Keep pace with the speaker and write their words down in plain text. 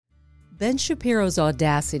Ben Shapiro's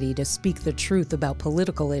audacity to speak the truth about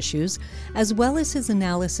political issues, as well as his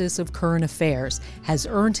analysis of current affairs, has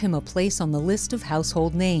earned him a place on the list of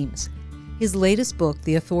household names. His latest book,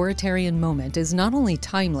 The Authoritarian Moment, is not only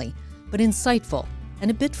timely, but insightful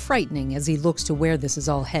and a bit frightening as he looks to where this is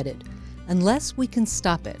all headed, unless we can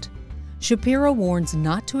stop it. Shapiro warns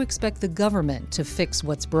not to expect the government to fix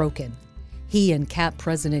what's broken. He and CAP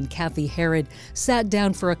President Kathy Herod sat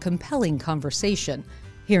down for a compelling conversation.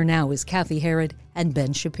 Here now is Kathy Herod and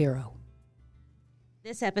Ben Shapiro.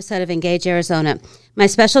 This episode of Engage Arizona. My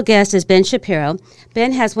special guest is Ben Shapiro.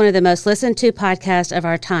 Ben has one of the most listened to podcasts of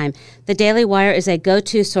our time. The Daily Wire is a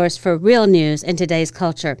go-to source for real news in today's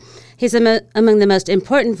culture. He's among the most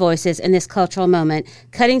important voices in this cultural moment,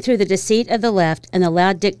 cutting through the deceit of the left and the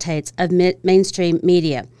loud dictates of mainstream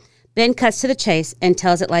media. Ben cuts to the chase and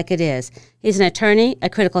tells it like it is. He's an attorney, a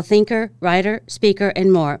critical thinker, writer, speaker,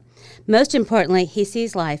 and more. Most importantly, he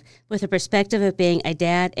sees life with the perspective of being a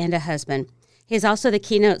dad and a husband. He is also the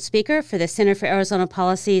keynote speaker for the Center for Arizona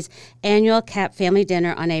Policy's annual CAP Family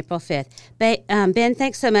Dinner on April 5th. Ben,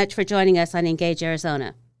 thanks so much for joining us on Engage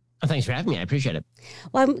Arizona. Oh, thanks for having me. I appreciate it.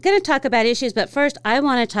 Well, I'm going to talk about issues, but first I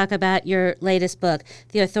want to talk about your latest book,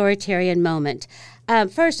 The Authoritarian Moment.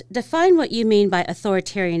 First, define what you mean by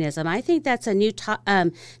authoritarianism. I think that's a new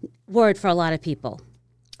word for a lot of people.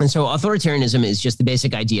 And so authoritarianism is just the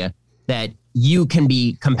basic idea that you can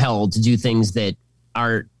be compelled to do things that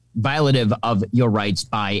are violative of your rights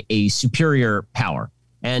by a superior power.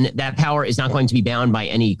 And that power is not going to be bound by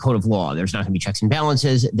any code of law. There's not going to be checks and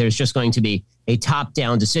balances. There's just going to be a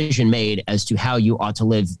top-down decision made as to how you ought to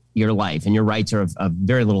live your life. And your rights are of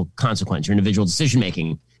very little consequence. Your individual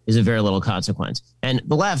decision-making is of very little consequence. And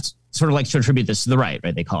the left sort of likes to attribute this to the right?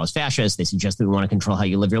 They call us fascists. They suggest that we want to control how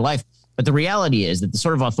you live your life. But the reality is that the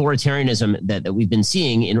sort of authoritarianism that we've been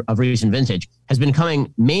seeing of recent vintage has been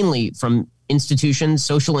coming mainly from institutions,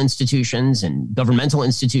 social institutions, and governmental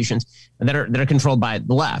institutions that are controlled by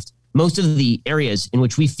the left. Most of the areas in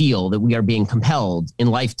which we feel that we are being compelled in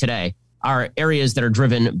life today are areas that are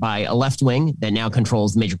driven by a left wing that now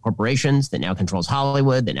controls the major corporations, that now controls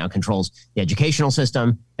Hollywood, that now controls the educational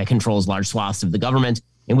system, that controls large swaths of the government,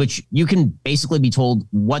 in which you can basically be told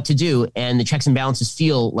what to do, and the checks and balances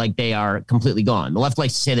feel like they are completely gone. The left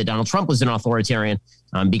likes to say that Donald Trump was an authoritarian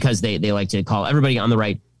because they like to call everybody on the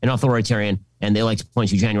right an authoritarian, and they like to point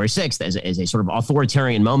to January 6th as a sort of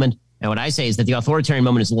authoritarian moment. And what I say is that the authoritarian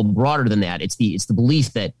moment is a little broader than that. It's the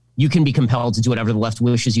belief that you can be compelled to do whatever the left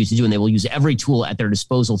wishes you to do, and they will use every tool at their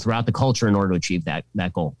disposal throughout the culture in order to achieve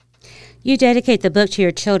that goal. You dedicate the book to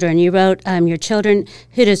your children. You wrote, your children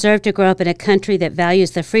who deserve to grow up in a country that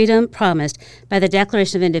values the freedom promised by the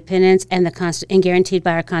Declaration of Independence and guaranteed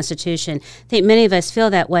by our Constitution. I think many of us feel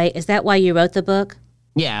that way. Is that why you wrote the book?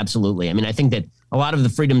 Yeah, absolutely. I mean, I think that a lot of the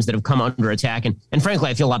freedoms that have come under attack, and frankly,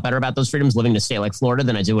 I feel a lot better about those freedoms living in a state like Florida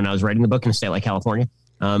than I did when I was writing the book in a state like California.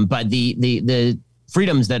 But the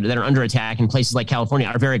freedoms that are under attack in places like California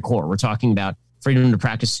are very core. We're talking about freedom to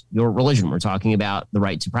practice your religion. We're talking about the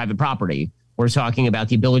right to private property. We're talking about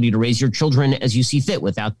the ability to raise your children as you see fit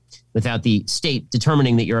without the state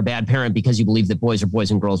determining that you're a bad parent because you believe that boys are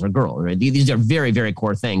boys and girls are girls. Right? These are very, very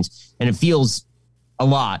core things. And it feels a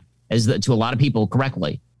lot to a lot of people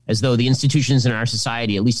correctly, as though the institutions in our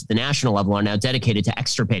society, at least at the national level, are now dedicated to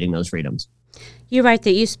extirpating those freedoms. You write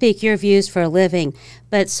that you speak your views for a living,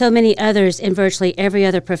 but so many others in virtually every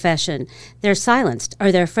other profession, they're silenced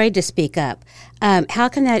or they're afraid to speak up. How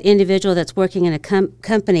can that individual that's working in a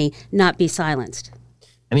company not be silenced?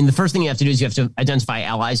 I mean, the first thing you have to do is you have to identify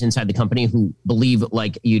allies inside the company who believe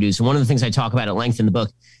like you do. So one of the things I talk about at length in the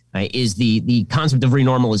book is the concept of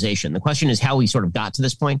renormalization. The question is how we sort of got to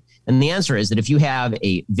this point. And the answer is that if you have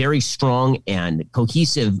a very strong and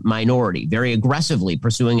cohesive minority, very aggressively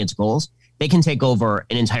pursuing its goals, they can take over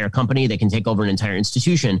an entire company, they can take over an entire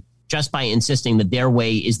institution just by insisting that their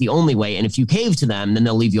way is the only way. And if you cave to them, then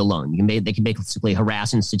they'll leave you alone. They can basically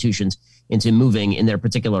harass institutions into moving in their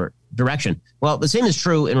particular direction. Well, the same is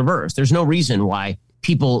true in reverse. There's no reason why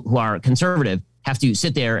people who are conservative have to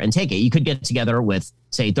sit there and take it. You could get together with,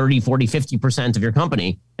 say, 30, 40, 50% of your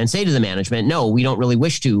company and say to the management, no, we don't really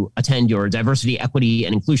wish to attend your diversity, equity,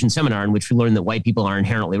 and inclusion seminar in which we learn that white people are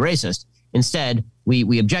inherently racist. Instead,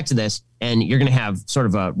 we object to this, and you're going to have sort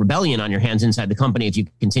of a rebellion on your hands inside the company if you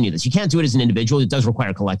continue this. You can't do it as an individual. It does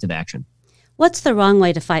require collective action. What's the wrong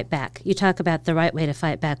way to fight back? You talk about the right way to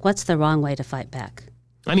fight back. What's the wrong way to fight back?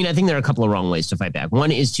 I mean, I think there are a couple of wrong ways to fight back.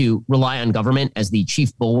 One is to rely on government as the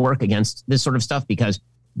chief bulwark against this sort of stuff, because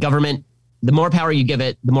government, the more power you give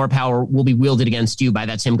it, the more power will be wielded against you by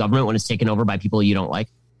that same government when it's taken over by people you don't like,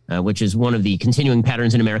 which is one of the continuing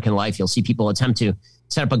patterns in American life. You'll see people attempt to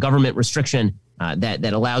set up a government restriction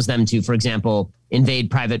that allows them to, for example,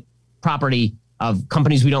 invade private property of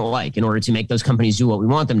companies we don't like in order to make those companies do what we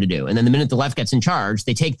want them to do. And then the minute the left gets in charge,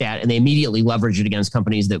 they take that and they immediately leverage it against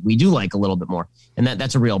companies that we do like a little bit more. And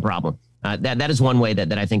that's a real problem. That is one way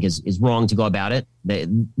that I think is wrong to go about it.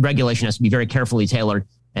 The regulation has to be very carefully tailored,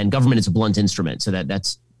 and government is a blunt instrument. So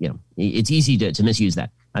that's, it's easy to misuse that.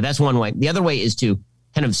 That's one way. The other way is to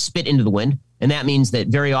kind of spit into the wind. And that means that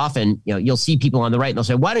very often, you'll see people on the right and they'll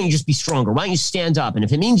say, why don't you just be stronger? Why don't you stand up? And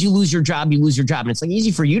if it means you lose your job, you lose your job. And it's like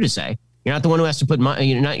easy for you to say. You're not the one who has to put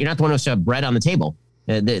money, you're not the one who has to have bread on the table.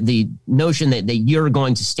 The notion that you're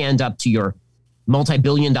going to stand up to your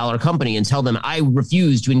multi-billion-dollar company and tell them, I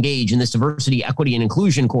refuse to engage in this diversity, equity, and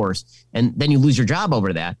inclusion course, and then you lose your job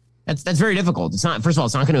over that. That's very difficult. It's not, first of all,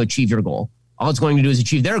 it's not going to achieve your goal. All it's going to do is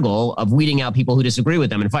achieve their goal of weeding out people who disagree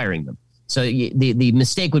with them and firing them. So the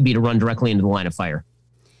mistake would be to run directly into the line of fire.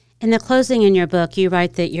 In the closing in your book, you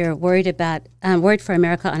write that you're worried for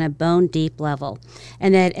America on a bone-deep level,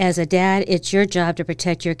 and that as a dad, it's your job to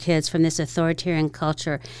protect your kids from this authoritarian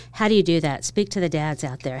culture. How do you do that? Speak to the dads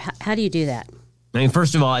out there. How do you do that? I mean,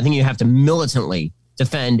 first of all, I think you have to militantly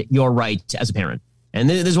defend your right as a parent. And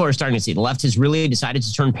this is what we're starting to see. The left has really decided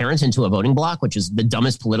to turn parents into a voting bloc, which is the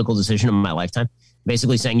dumbest political decision of my lifetime.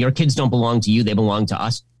 Basically saying your kids don't belong to you, they belong to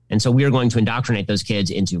us. And so we are going to indoctrinate those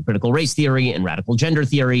kids into critical race theory and radical gender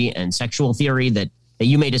theory and sexual theory that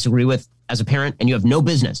you may disagree with as a parent, and you have no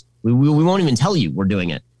business. We won't even tell you we're doing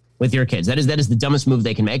it with your kids. That is the dumbest move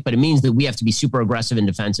they can make, but it means that we have to be super aggressive and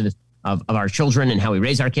defensive of our children and how we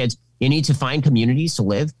raise our kids. You need to find communities to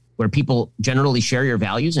live where people generally share your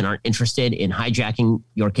values and aren't interested in hijacking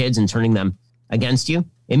your kids and turning them against you.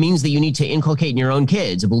 It means that you need to inculcate in your own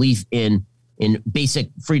kids a belief in basic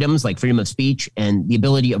freedoms like freedom of speech and the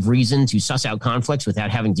ability of reason to suss out conflicts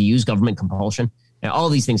without having to use government compulsion. Now, all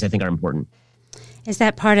of these things I think are important. Is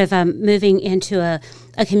that part of moving into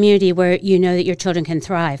a community where you know that your children can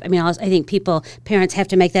thrive? I mean, I think parents have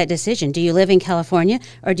to make that decision. Do you live in California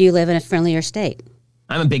or do you live in a friendlier state?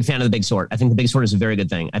 I'm a big fan of the big sort. I think the big sort is a very good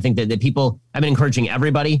thing. I think that people, I've been encouraging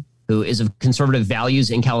everybody who is of conservative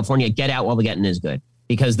values in California, get out while the getting is good.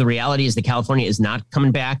 Because the reality is that California is not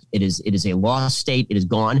coming back. It is a lost state. It is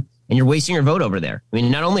gone. And you're wasting your vote over there. I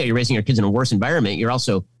mean, not only are you raising your kids in a worse environment, you're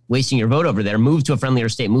also wasting your vote over there. Move to a friendlier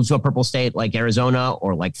state, move to a purple state like Arizona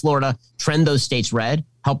or like Florida, trend those states red,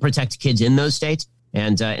 help protect kids in those states,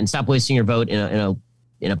 and stop wasting your vote in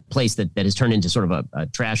a place that has turned into sort of a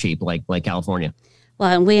trash heap like California. Well,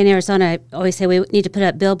 and we in Arizona always say we need to put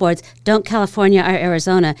up billboards. Don't California our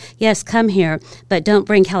Arizona. Yes, come here, but don't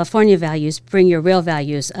bring California values. Bring your real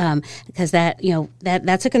values, because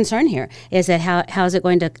that's a concern here. Is that how is it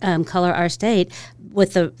going to color our state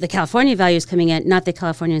with the California values coming in, not the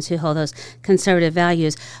Californians who hold those conservative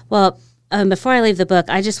values? Well, before I leave the book,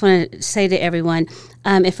 I just want to say to everyone,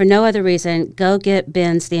 if for no other reason, go get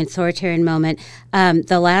Ben's The Authoritarian Moment.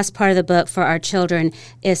 The last part of the book for our children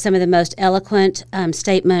is some of the most eloquent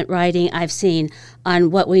statement writing I've seen on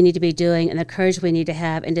what we need to be doing and the courage we need to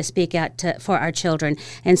have and to speak out for our children.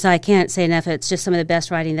 And so I can't say enough. It's just some of the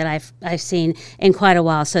best writing that I've seen in quite a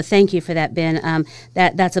while. So thank you for that, Ben.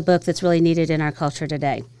 That's a book that's really needed in our culture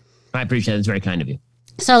today. I appreciate it. It's very kind of you.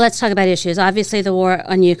 So let's talk about issues. Obviously, the war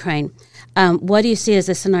on Ukraine. What do you see as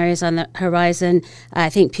the scenarios on the horizon? I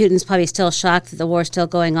think Putin's probably still shocked that the war is still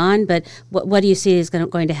going on, but what do you see is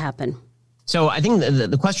going to happen? So I think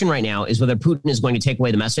the question right now is whether Putin is going to take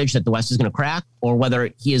away the message that the West is going to crack, or whether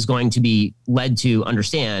he is going to be led to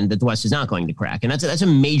understand that the West is not going to crack. And that's a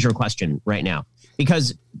major question right now,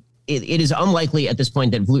 because it is unlikely at this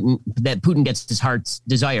point that Putin gets his heart's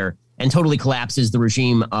desire and totally collapses the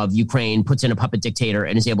regime of Ukraine, puts in a puppet dictator,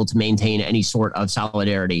 and is able to maintain any sort of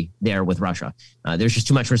solidarity there with Russia. There's just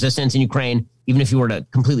too much resistance in Ukraine. Even if he were to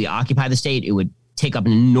completely occupy the state, it would take up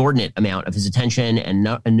an inordinate amount of his attention and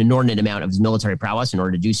an inordinate amount of his military prowess in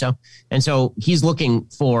order to do so. And so he's looking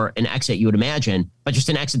for an exit, you would imagine, but just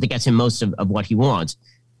an exit that gets him most of what he wants.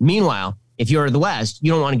 Meanwhile, if you're the West,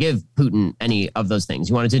 you don't want to give Putin any of those things.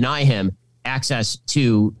 You want to deny him access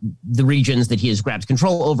to the regions that he has grabbed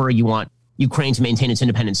control over. You want Ukraine to maintain its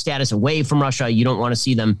independent status away from Russia. You don't want to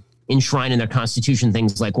see them enshrine in their constitution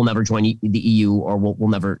things like we'll never join the EU or we'll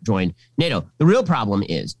never join NATO. The real problem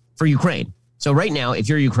is for Ukraine. So right now, if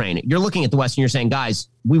you're Ukraine, you're looking at the West and you're saying, guys,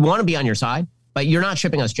 we want to be on your side, but you're not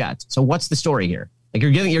shipping us jets. So what's the story here? Like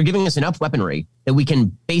you're giving us enough weaponry that we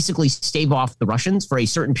can basically stave off the Russians for a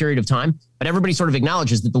certain period of time. But everybody sort of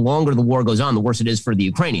acknowledges that the longer the war goes on, the worse it is for the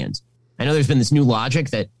Ukrainians. I know there's been this new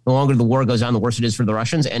logic that the longer the war goes on, the worse it is for the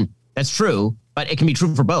Russians. And that's true, but it can be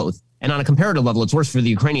true for both. And on a comparative level, it's worse for the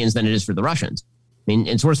Ukrainians than it is for the Russians. mean,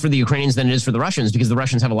 it's worse for the Ukrainians than it is for the Russians because the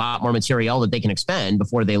Russians have a lot more material that they can expend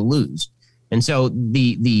before they lose. And so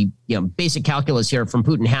the basic calculus here from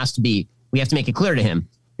Putin has to be, we have to make it clear to him,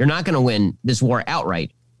 you're not going to win this war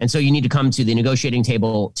outright. And so you need to come to the negotiating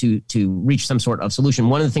table to reach some sort of solution.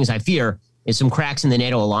 One of the things I fear is some cracks in the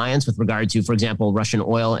NATO alliance with regard to, for example, Russian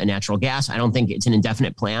oil and natural gas. I don't think it's an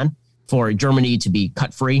indefinite plan for Germany to be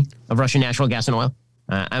cut free of Russian natural gas and oil.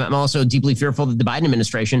 I'm also deeply fearful that the Biden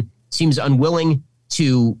administration seems unwilling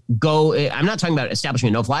to go. I'm not talking about establishing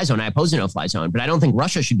a no-fly zone. I oppose a no-fly zone, but I don't think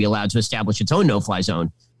Russia should be allowed to establish its own no-fly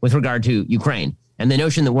zone with regard to Ukraine. And the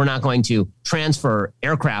notion that we're not going to transfer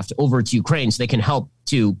aircraft over to Ukraine so they can help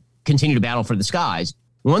to continue to battle for the skies.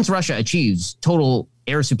 Once Russia achieves total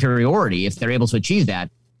air superiority, if they're able to achieve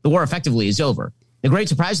that, the war effectively is over. The great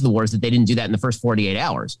surprise of the war is that they didn't do that in the first 48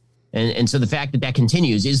 hours. And so the fact that that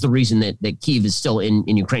continues is the reason that Kyiv is still in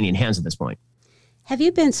Ukrainian hands at this point. Have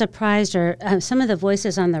you been surprised, or some of the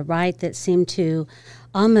voices on the right that seem to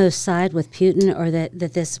almost side with Putin, or that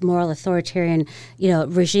this moral authoritarian,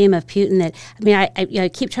 regime of Putin? That I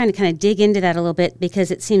keep trying to kind of dig into that a little bit because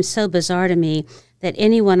it seems so bizarre to me that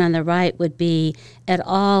anyone on the right would be at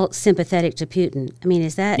all sympathetic to Putin. I mean,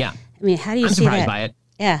 is that? Yeah. I mean, how do you see that? I'm surprised by it.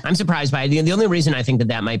 Yeah. I'm surprised by it. The only reason I think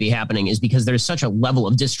that might be happening is because there's such a level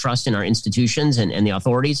of distrust in our institutions and the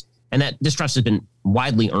authorities, and that distrust has been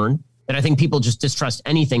widely earned. And I think people just distrust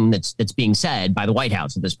anything that's being said by the White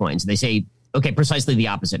House at this point. So they say, okay, precisely the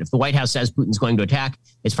opposite. If the White House says Putin's going to attack,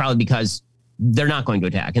 it's probably because they're not going to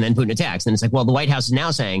attack. And then Putin attacks. And it's like, well, the White House is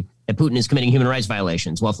now saying that Putin is committing human rights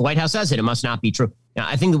violations. Well, if the White House says it, it must not be true. Now,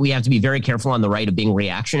 I think that we have to be very careful on the right of being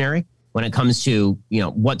reactionary when it comes to,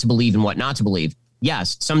 what to believe and what not to believe.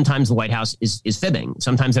 Yes, sometimes the White House is fibbing.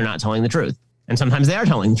 Sometimes they're not telling the truth. And sometimes they are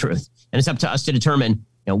telling the truth. And it's up to us to determine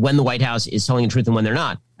when the White House is telling the truth and when they're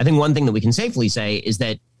not. I think one thing that we can safely say is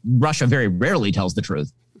that Russia very rarely tells the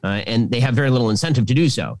truth, and they have very little incentive to do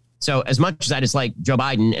so. So as much as I dislike Joe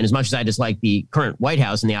Biden and as much as I dislike the current White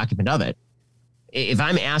House and the occupant of it, if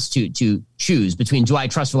I'm asked to choose between do I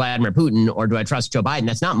trust Vladimir Putin or do I trust Joe Biden,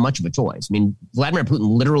 that's not much of a choice. I mean, Vladimir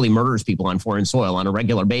Putin literally murders people on foreign soil on a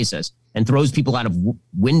regular basis and throws people out of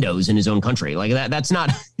windows in his own country. Like that's not,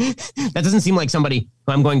 that doesn't seem like somebody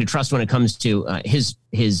who I'm going to trust when it comes to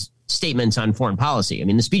his statements on foreign policy. I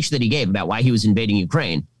mean, the speech that he gave about why he was invading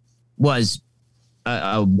Ukraine was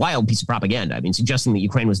a wild piece of propaganda. I mean, suggesting that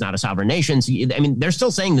Ukraine was not a sovereign nation. So, I mean, they're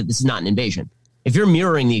still saying that this is not an invasion. If you're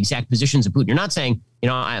mirroring the exact positions of Putin, you're not saying,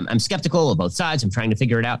 I'm skeptical of both sides. I'm trying to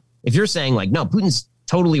figure it out. If you're saying like, no, Putin's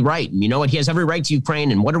totally right. And you know what? He has every right to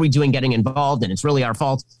Ukraine. And what are we doing getting involved? And it's really our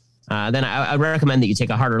fault. Then I recommend that you take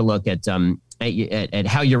a harder look at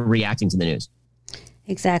how you're reacting to the news.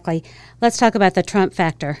 Exactly. Let's talk about the Trump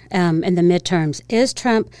factor in the midterms. Is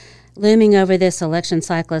Trump looming over this election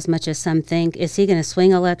cycle as much as some think? Is he going to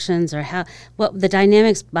swing elections, or what the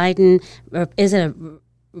dynamics? Biden, or is it a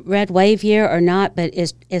red wave year or not? But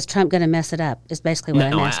is Trump going to mess it up? Is basically what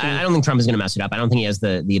I'm asking. I don't think Trump is going to mess it up. I don't think he has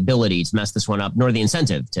the ability to mess this one up, nor the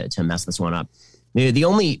incentive to mess this one up. The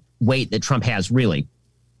only weight that Trump has really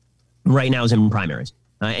right now is in primaries.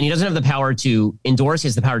 And he doesn't have the power to endorse. He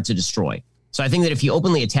has the power to destroy. So I think that if he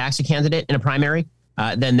openly attacks a candidate in a primary,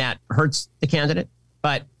 then that hurts the candidate.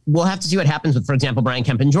 But we'll have to see what happens with, for example, Brian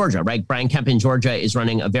Kemp in Georgia, right? Brian Kemp in Georgia is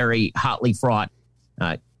running a very hotly fraught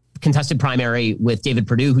contested primary with David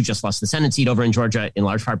Perdue, who just lost the Senate seat over in Georgia, in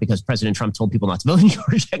large part because President Trump told people not to vote in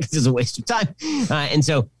Georgia because it's a waste of time. And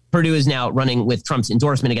so Perdue is now running with Trump's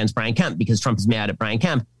endorsement against Brian Kemp because Trump is mad at Brian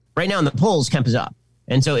Kemp. Right now in the polls, Kemp is up.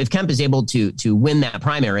 And so if Kemp is able to win that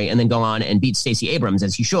primary and then go on and beat Stacey Abrams,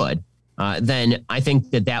 as he should, then I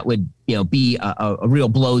think that would be a real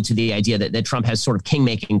blow to the idea that Trump has sort of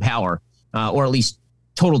king-making power, or at least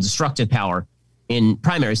total destructive power in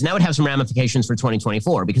primaries. And that would have some ramifications for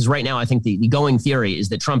 2024, because right now I think the going theory is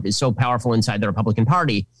that Trump is so powerful inside the Republican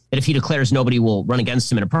Party that if he declares nobody will run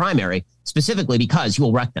against him in a primary, specifically because he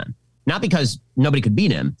will wreck them. Not because nobody could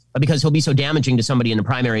beat him, but because he'll be so damaging to somebody in a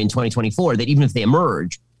primary in 2024 that even if they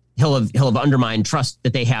emerge, he'll have undermined trust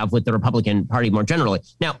that they have with the Republican Party more generally.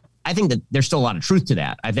 Now, I think that there's still a lot of truth to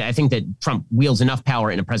that. I think that Trump wields enough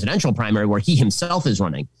power in a presidential primary where he himself is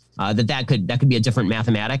running, that could be a different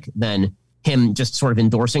mathematic than him just sort of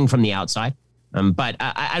endorsing from the outside. But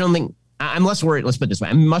I don't think, I'm less worried, let's put it this way,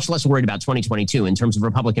 I'm much less worried about 2022 in terms of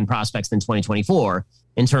Republican prospects than 2024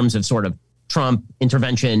 in terms of sort of Trump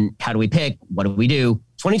intervention. How do we pick? What do we do?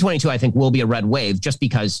 2022, I think, will be a red wave just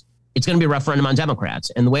because it's going to be a referendum on Democrats.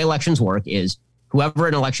 And the way elections work is whoever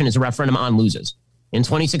an election is a referendum on loses. In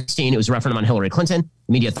 2016, it was a referendum on Hillary Clinton.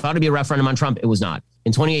 The media thought it'd be a referendum on Trump. It was not.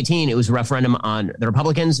 In 2018, it was a referendum on the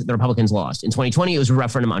Republicans. The Republicans lost. In 2020, it was a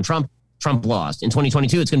referendum on Trump. Trump lost. In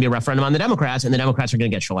 2022, it's going to be a referendum on the Democrats, and the Democrats are going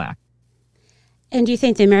to get shellacked. And do you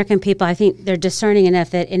think the American people, I think they're discerning enough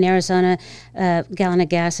that in Arizona, a gallon of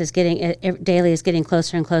gas is daily is getting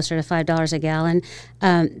closer and closer to $5 a gallon,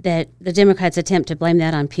 that the Democrats attempt to blame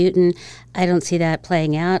that on Putin. I don't see that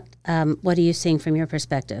playing out. What are you seeing from your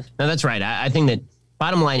perspective? No, that's right. I think that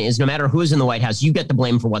bottom line is no matter who is in the White House, you get the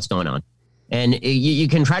blame for what's going on. And you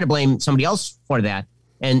can try to blame somebody else for that.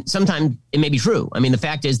 And sometimes it may be true. I mean, the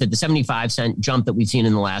fact is that the 75-cent jump that we've seen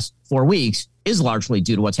in the last 4 weeks is largely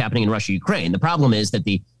due to what's happening in Russia, Ukraine. The problem is that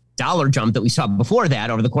the dollar jump that we saw before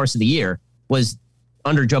that over the course of the year was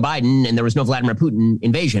under Joe Biden, and there was no Vladimir Putin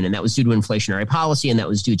invasion. And that was due to inflationary policy, and that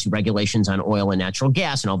was due to regulations on oil and natural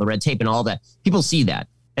gas and all the red tape and all that. People see that.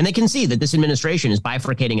 And they can see that this administration is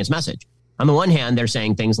bifurcating its message. On the one hand, they're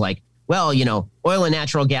saying things like, well, oil and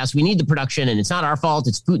natural gas, we need the production, and it's not our fault,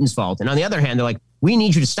 it's Putin's fault. And on the other hand, they're like, we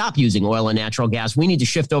need you to stop using oil and natural gas. We need to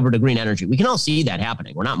shift over to green energy. We can all see that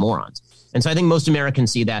happening. We're not morons. And so I think most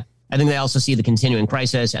Americans see that. I think they also see the continuing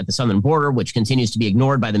crisis at the southern border, which continues to be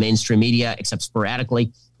ignored by the mainstream media, except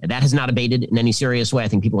sporadically. And that has not abated in any serious way. I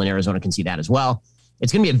think people in Arizona can see that as well.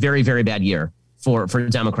 It's going to be a very, very bad year for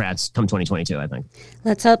Democrats come 2022, I think.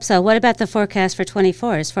 Let's hope so. What about the forecast for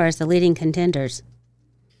 24 as far as the leading contenders?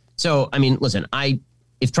 So, I mean, listen,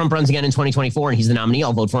 if Trump runs again in 2024 and he's the nominee,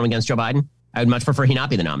 I'll vote for him against Joe Biden. I would much prefer he not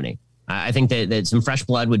be the nominee. I think that some fresh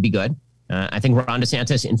blood would be good. I think Ron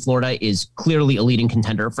DeSantis in Florida is clearly a leading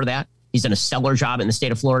contender for that. He's done a stellar job in the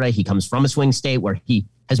state of Florida. He comes from a swing state where he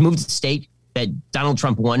has moved to the state that Donald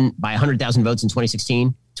Trump won by 100,000 votes in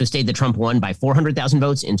 2016 to a state that Trump won by 400,000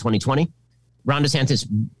 votes in 2020. Ron DeSantis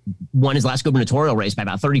won his last gubernatorial race by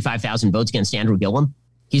about 35,000 votes against Andrew Gillum.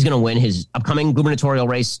 He's going to win his upcoming gubernatorial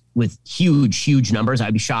race with huge, huge numbers.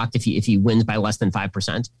 I'd be shocked if he wins by less than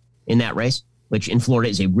 5% in that race, which in Florida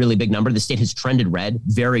is a really big number. The state has trended red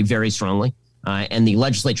very, very strongly. And the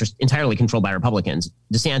legislature is entirely controlled by Republicans.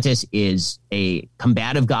 DeSantis is a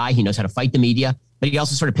combative guy. He knows how to fight the media, but he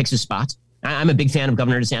also sort of picks his spots. I'm a big fan of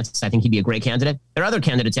Governor DeSantis. I think he'd be a great candidate. There are other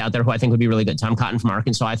candidates out there who I think would be really good. Tom Cotton from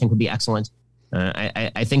Arkansas, I think would be excellent.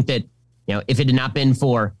 I think that, if it had not been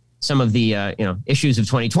for some of the issues of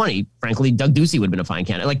 2020, frankly, Doug Ducey would have been a fine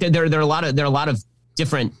candidate. Like there are a lot of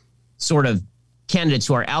different sort of candidates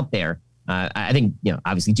who are out there. I think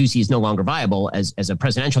obviously Ducey is no longer viable as a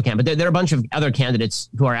presidential candidate, but there are a bunch of other candidates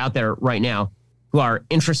who are out there right now who are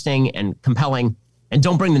interesting and compelling and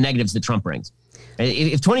don't bring the negatives that Trump brings.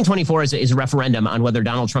 If 2024 is a referendum on whether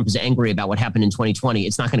Donald Trump is angry about what happened in 2020,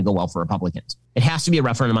 it's not going to go well for Republicans. It has to be a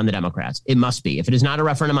referendum on the Democrats. It must be. If it is not a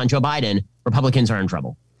referendum on Joe Biden, Republicans are in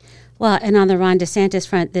trouble. Well, and on the Ron DeSantis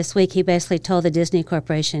front this week, he basically told the Disney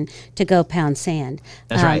Corporation to go pound sand.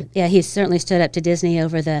 That's right. Yeah, he certainly stood up to Disney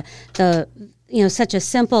over the such a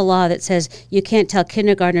simple law that says you can't tell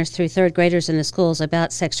kindergartners through third graders in the schools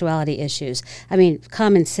about sexuality issues. I mean,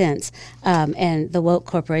 common sense. And the woke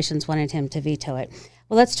corporations wanted him to veto it.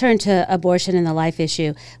 Well, let's turn to abortion and the life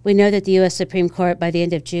issue. We know that the U.S. Supreme Court by the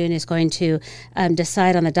end of June is going to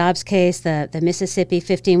decide on the Dobbs case, the Mississippi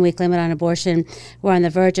 15-week limit on abortion. We're on the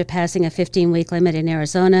verge of passing a 15-week limit in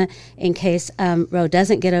Arizona in case Roe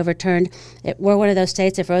doesn't get overturned. We're one of those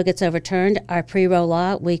states, if Roe gets overturned, our pre-Roe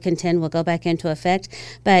law, we contend, will go back into effect.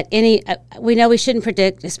 But we know we shouldn't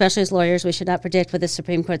predict, especially as lawyers, we should not predict what the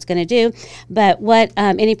Supreme Court's going to do. But what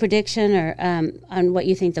any prediction or on what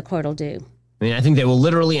you think the court will do? I mean, I think they will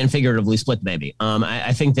literally and figuratively split the baby.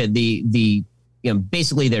 I think that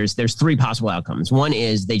basically there's three possible outcomes. One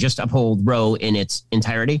is they just uphold Roe in its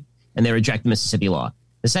entirety and they reject the Mississippi law.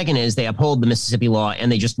 The second is they uphold the Mississippi law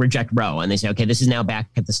and they just reject Roe and they say, okay, this is now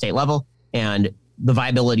back at the state level and the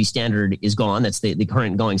viability standard is gone. That's the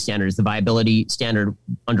current going standard is the viability standard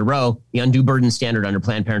under Roe, the undue burden standard under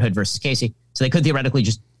Planned Parenthood versus Casey. So they could theoretically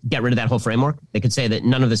just get rid of that whole framework. They could say that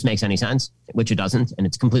none of this makes any sense, which it doesn't, and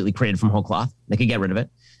it's completely created from whole cloth. They could get rid of it.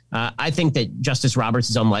 I think that Justice Roberts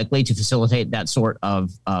is unlikely to facilitate that sort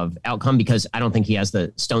of outcome because I don't think he has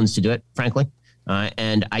the stones to do it, frankly.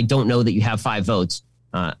 And I don't know that you have 5 votes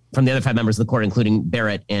from the other 5 members of the court, including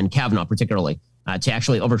Barrett and Kavanaugh particularly, to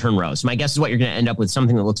actually overturn Roe. So my guess is what you're going to end up with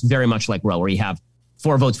something that looks very much like Roe, where you have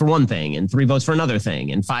 4 votes for one thing and 3 votes for another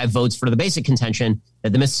thing and 5 votes for the basic contention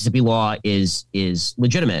that the Mississippi law is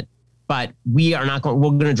legitimate. But we're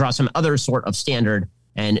going to draw some other sort of standard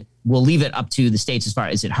and we'll leave it up to the states as far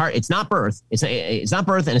as it's not birth. It's not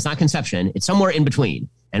birth and it's not conception. It's somewhere in between.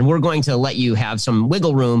 And we're going to let you have some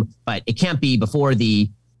wiggle room, but it can't be before the,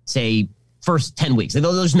 say, first 10 weeks.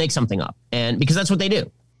 They'll just make something up. And because that's what they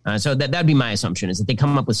do. So that'd be my assumption is that they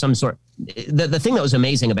come up with some sort. The thing that was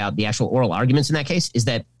amazing about the actual oral arguments in that case is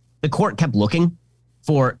that the court kept looking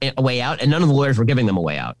for a way out, and none of the lawyers were giving them a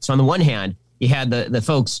way out. So on the one hand, you had the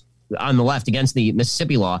folks on the left against the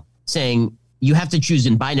Mississippi law saying you have to choose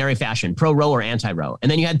in binary fashion, pro-Roe or anti-Roe.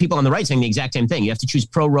 And then you had people on the right saying the exact same thing. You have to choose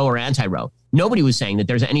pro-Roe or anti-Roe. Nobody was saying that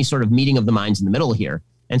there's any sort of meeting of the minds in the middle here.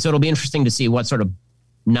 And so it'll be interesting to see what sort of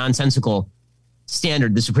nonsensical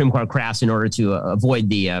standard the Supreme Court crafts in order to avoid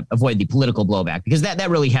the political blowback, because that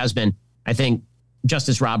really has been, I think,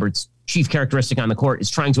 Justice Roberts' chief characteristic on the court is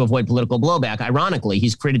trying to avoid political blowback. Ironically,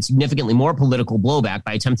 he's created significantly more political blowback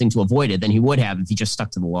by attempting to avoid it than he would have if he just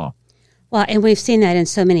stuck to the law. Well, and we've seen that in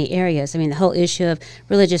so many areas. I mean, the whole issue of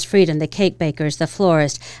religious freedom, the cake bakers, the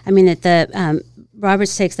florists. I mean, that the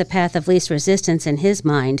Roberts takes the path of least resistance in his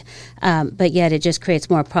mind, but yet it just creates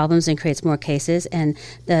more problems and creates more cases, and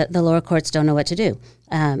the lower courts don't know what to do.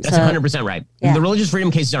 That's 100% right. Yeah. The religious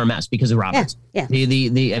freedom cases are a mess because of Roberts. Yeah.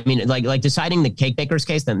 I mean, like deciding the cake bakers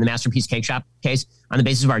case, the Masterpiece Cake Shop case, on the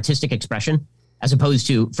basis of artistic expression, as opposed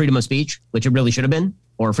to freedom of speech, which it really should have been,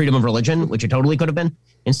 or freedom of religion, which it totally could have been.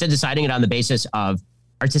 Instead, deciding it on the basis of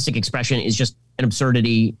artistic expression is just an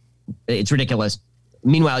absurdity. It's ridiculous.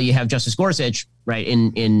 Meanwhile, you have Justice Gorsuch, right,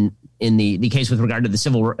 in the case with regard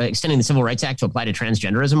to extending the Civil Rights Act to apply to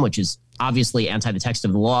transgenderism, which is obviously anti the text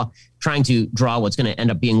of the law, trying to draw what's going to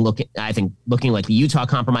end up being looking like the Utah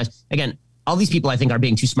Compromise. Again, all these people, I think, are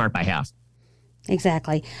being too smart by half.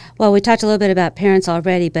 Exactly. Well, we talked a little bit about parents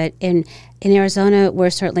already, but in Arizona, we're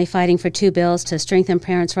certainly fighting for 2 bills to strengthen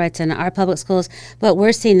parents' rights in our public schools. What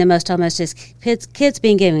we're seeing the most almost is kids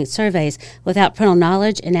being given surveys without parental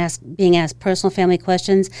knowledge and being asked personal family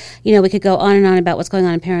questions. You know, we could go on and on about what's going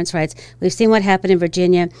on in parents' rights. We've seen what happened in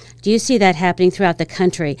Virginia. Do you see that happening throughout the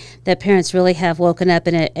country, that parents really have woken up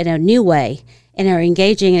in a new way and are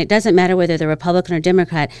engaging, and it doesn't matter whether they're Republican or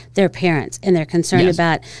Democrat, they're parents, and they're concerned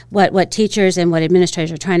about what teachers and what administrators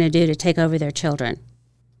are trying to do to take over their children?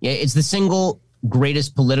 Yeah, it's the single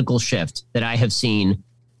greatest political shift that I have seen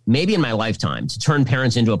maybe in my lifetime, to turn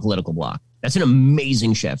parents into a political bloc. That's an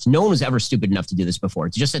amazing shift. No one was ever stupid enough to do this before,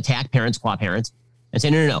 to just attack parents, qua parents, and say,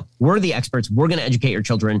 no, we're the experts. We're going to educate your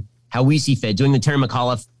children how we see fit, doing the Terry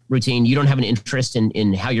McAuliffe routine. You don't have an interest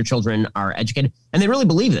in how your children are educated. And they really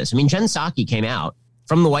believe this. I mean, Jen Psaki came out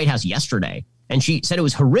from the White House yesterday, and she said it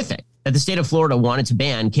was horrific that the state of Florida wanted to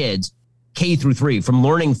ban kids K through 3 from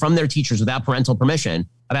learning from their teachers without parental permission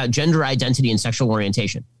about gender identity and sexual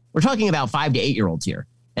orientation. We're talking about 5 to 8-year-olds here.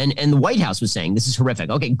 And the White House was saying this is horrific.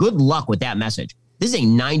 Okay, good luck with that message. This is a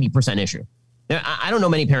 90% issue. I don't know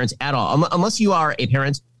many parents at all, unless you are a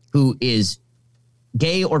parent who is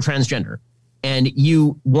gay or transgender, and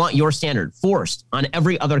you want your standard forced on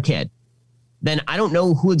every other kid, then I don't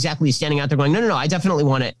know who exactly is standing out there going, no, I definitely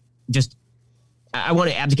want to I want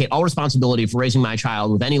to abdicate all responsibility for raising my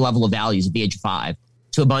child with any level of values at the age of 5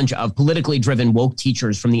 to a bunch of politically driven woke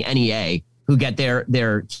teachers from the NEA who get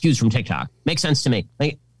their cues from TikTok. Makes sense to me.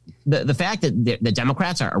 Like, the fact that the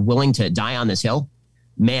Democrats are willing to die on this hill,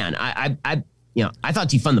 man, I thought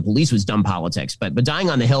defund the police was dumb politics, but dying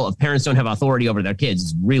on the hill of parents don't have authority over their kids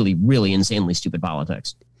is really, really insanely stupid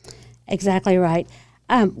politics. Exactly right.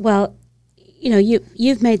 Well, you know,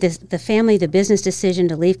 you've made the family, the business decision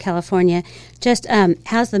to leave California. Just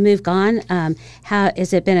how's the move gone? How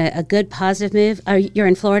has it been a good, positive move? You're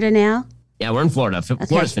in Florida now? Yeah, we're in Florida. Okay.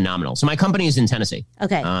 Florida's phenomenal. So my company is in Tennessee.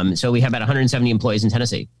 Okay. So we have about 170 employees in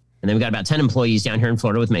Tennessee, and then we've got about 10 employees down here in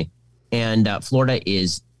Florida with me. And Florida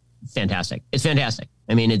is fantastic. It's fantastic.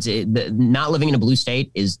 I mean, not living in a blue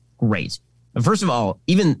state is great. But first of all,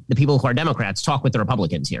 even the people who are Democrats talk with the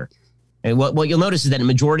Republicans here. And what you'll notice is that in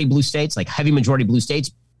majority blue states, like heavy majority blue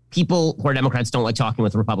states, people who are Democrats don't like talking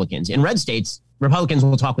with Republicans. In red states, Republicans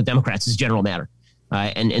will talk with Democrats as a general matter.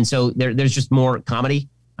 And so there's just more comedy.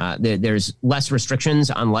 There's less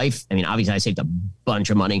restrictions on life. I mean, obviously I saved a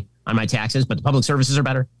bunch of money on my taxes, but the public services are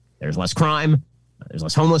better. There's less crime. There's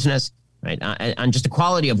less homelessness. Right. On just a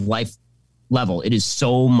quality of life level, it is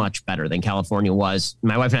so much better than California was.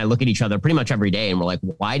 My wife and I look at each other pretty much every day and we're like,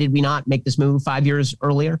 why did we not make this move 5 years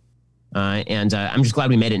earlier? And I'm just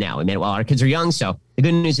glad we made it now. We made it while our kids are young. So the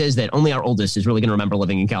good news is that only our oldest is really going to remember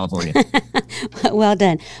living in California. Well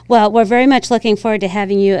done. Well, we're very much looking forward to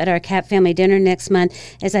having you at our Cap Family Dinner next month.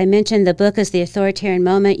 As I mentioned, the book is The Authoritarian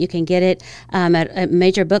Moment. You can get it at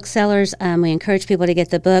major booksellers. We encourage people to get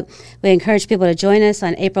the book. We encourage people to join us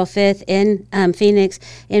on April 5th in Phoenix,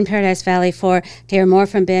 in Paradise Valley, to hear more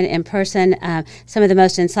from Ben in person. Some of the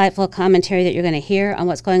most insightful commentary that you're going to hear on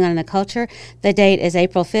what's going on in the culture. The date is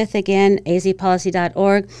April 5th again.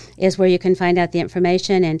 azpolicy.org is where you can find out the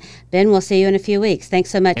information. And Ben, we'll see you in a few weeks. Thanks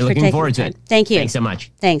so much for taking the time. Looking forward to it. Thank you. Thanks so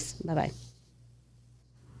much. Thanks. Bye-bye.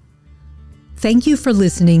 Thank you for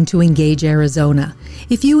listening to Engage Arizona.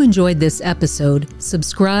 If you enjoyed this episode,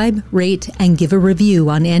 subscribe, rate, and give a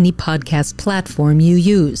review on any podcast platform you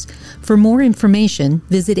use. For more information,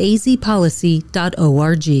 visit azpolicy.org.